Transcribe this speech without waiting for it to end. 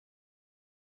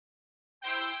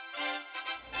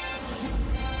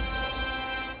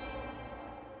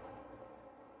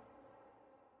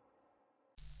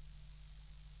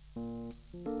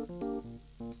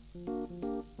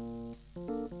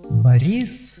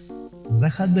Борис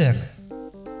Заходер.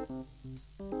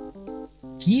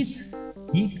 Кит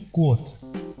и кот.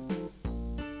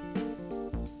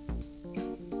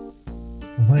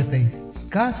 В этой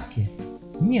сказке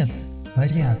нет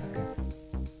порядка.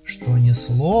 Что ни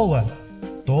слово,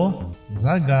 то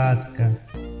загадка.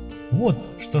 Вот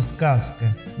что сказка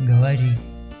говорит.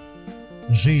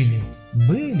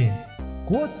 Жили-были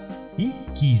кот и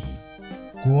кит.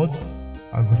 Кот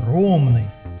огромный,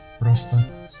 просто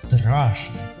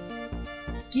страшный.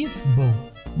 Кит был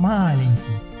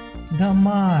маленький,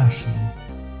 домашний.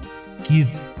 Кит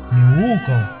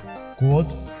мяукал, кот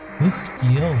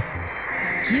пыхтел.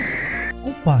 Кит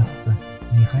купаться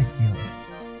не хотел,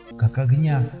 как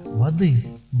огня воды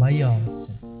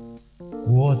боялся.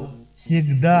 Кот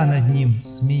всегда над ним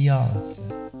смеялся.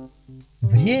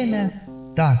 Время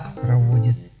так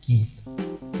проводит кит.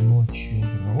 Ночью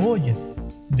бродит,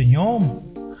 днем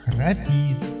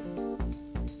храпит.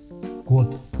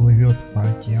 Кот плывет по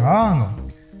океану,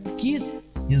 кит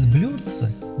из блюдца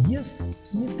ест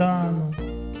сметану.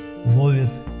 Ловит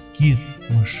кит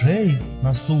мышей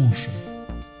на суше.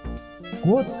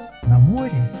 Кот на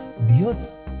море бьет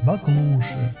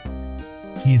баклуши.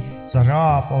 Кит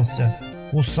царапался,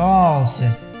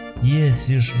 кусался,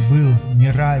 если ж был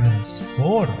неравен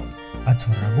спор, от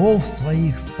врагов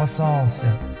своих спасался,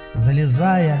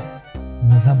 залезая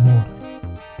на забор.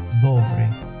 Добрый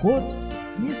кот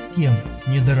ни с кем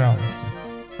не дрался,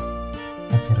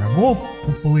 от врагов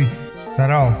уплыть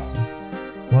старался.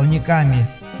 Плавниками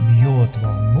бьет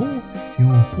волну и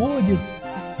уходит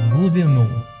в глубину.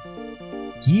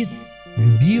 Кит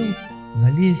любил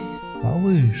залезть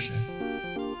повыше,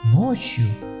 ночью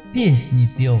песни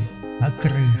пел на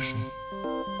крыше.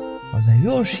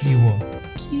 Позовешь его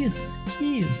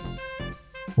кис-кис,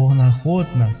 он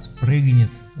охотно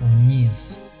спрыгнет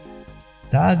вниз.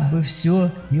 Так бы все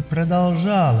и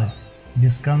продолжалось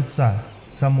без конца,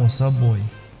 само собой.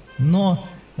 Но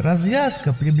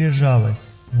развязка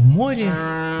приближалась, в море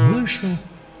вышел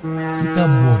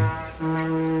китобой.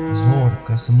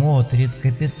 Зорко смотрит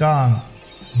капитан,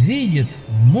 видит,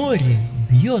 в море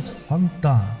бьет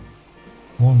фонтан.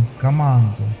 Он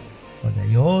команду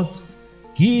подает: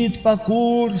 кит по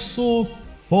курсу,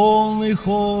 полный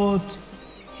ход.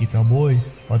 Китобой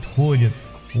подходит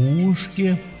к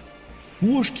пушке.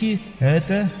 Пушки —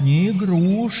 это не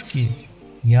игрушки.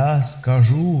 Я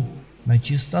скажу на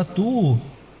чистоту,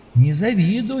 не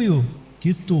завидую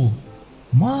киту.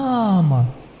 «Мама!»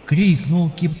 —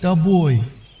 крикнул китобой,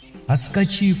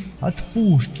 отскочив от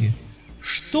пушки.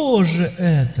 «Что же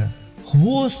это?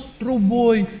 Хвост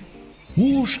трубой,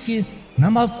 ушки на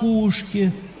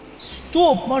макушке.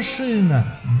 Стоп,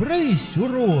 машина! Брысь,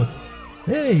 урод!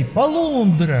 Эй,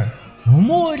 полундра! В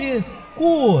море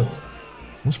кот!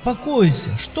 Успокойся,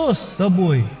 что с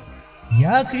тобой?»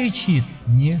 Я, кричит,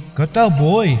 не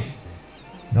котобой.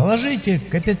 Доложите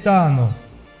капитану,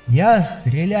 я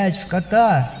стрелять в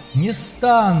кота не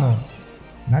стану.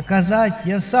 Наказать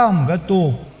я сам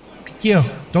готов к тех,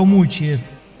 кто мучает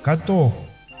котов.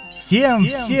 Всем,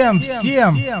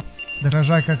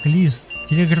 дрожа как лист,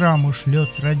 телеграмму шлет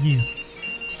радист.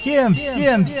 Всем,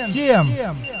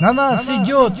 на нас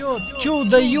идет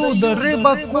чудо-юдо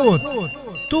рыба-кот.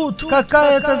 Тут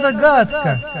какая-то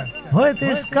загадка, в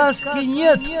этой сказке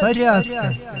нет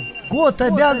порядка. Кот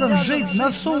обязан жить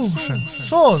на суше.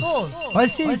 СОС,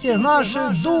 спасите наши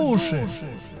души.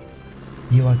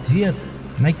 И в ответ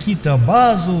на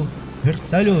китобазу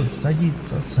вертолет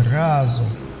садится сразу.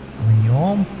 В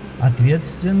нем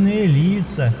ответственные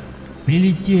лица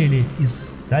прилетели из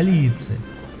столицы.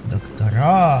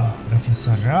 Доктора,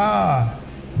 профессора,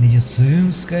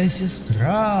 медицинская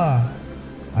сестра,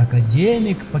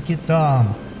 академик по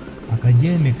китам,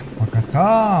 академик по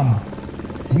котам.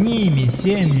 С ними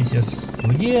 70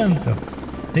 студентов,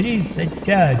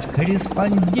 35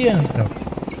 корреспондентов,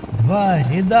 2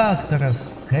 редактора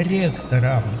с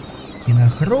корректором,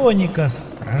 кинохроника с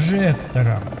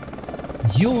прожектором,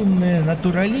 юные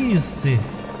натуралисты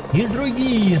и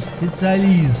другие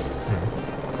специалисты.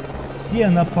 Все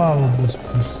на палубу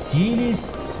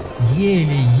спустились,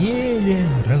 еле-еле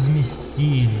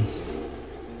разместились.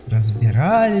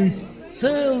 Разбирались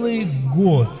целый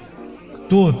год,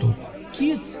 кто тут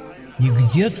кит и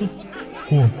где тут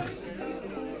кот.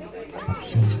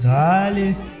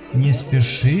 Обсуждали, не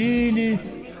спешили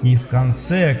и в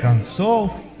конце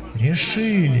концов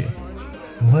решили: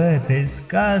 в этой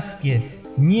сказке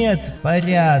нет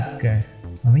порядка,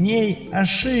 в ней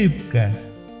ошибка,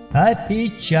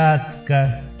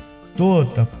 опечатка.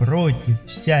 Кто-то против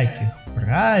всяких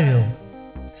правил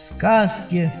в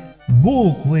сказке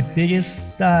буквы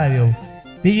переставил,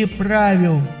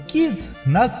 переправил кит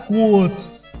на кот.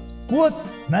 кот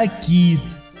на кит,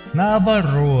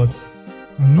 наоборот.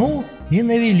 Ну и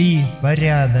навели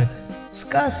порядок. В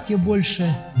сказке больше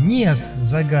нет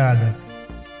загадок.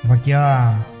 В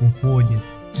океан уходит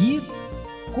кит,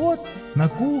 кот на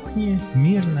кухне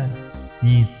мирно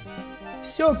спит.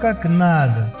 Все как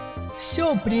надо,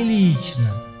 все прилично,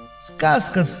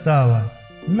 сказка стала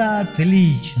на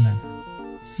отлично.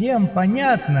 Всем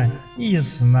понятна и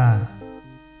ясна.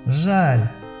 Жаль,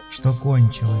 что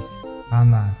кончилась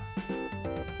она.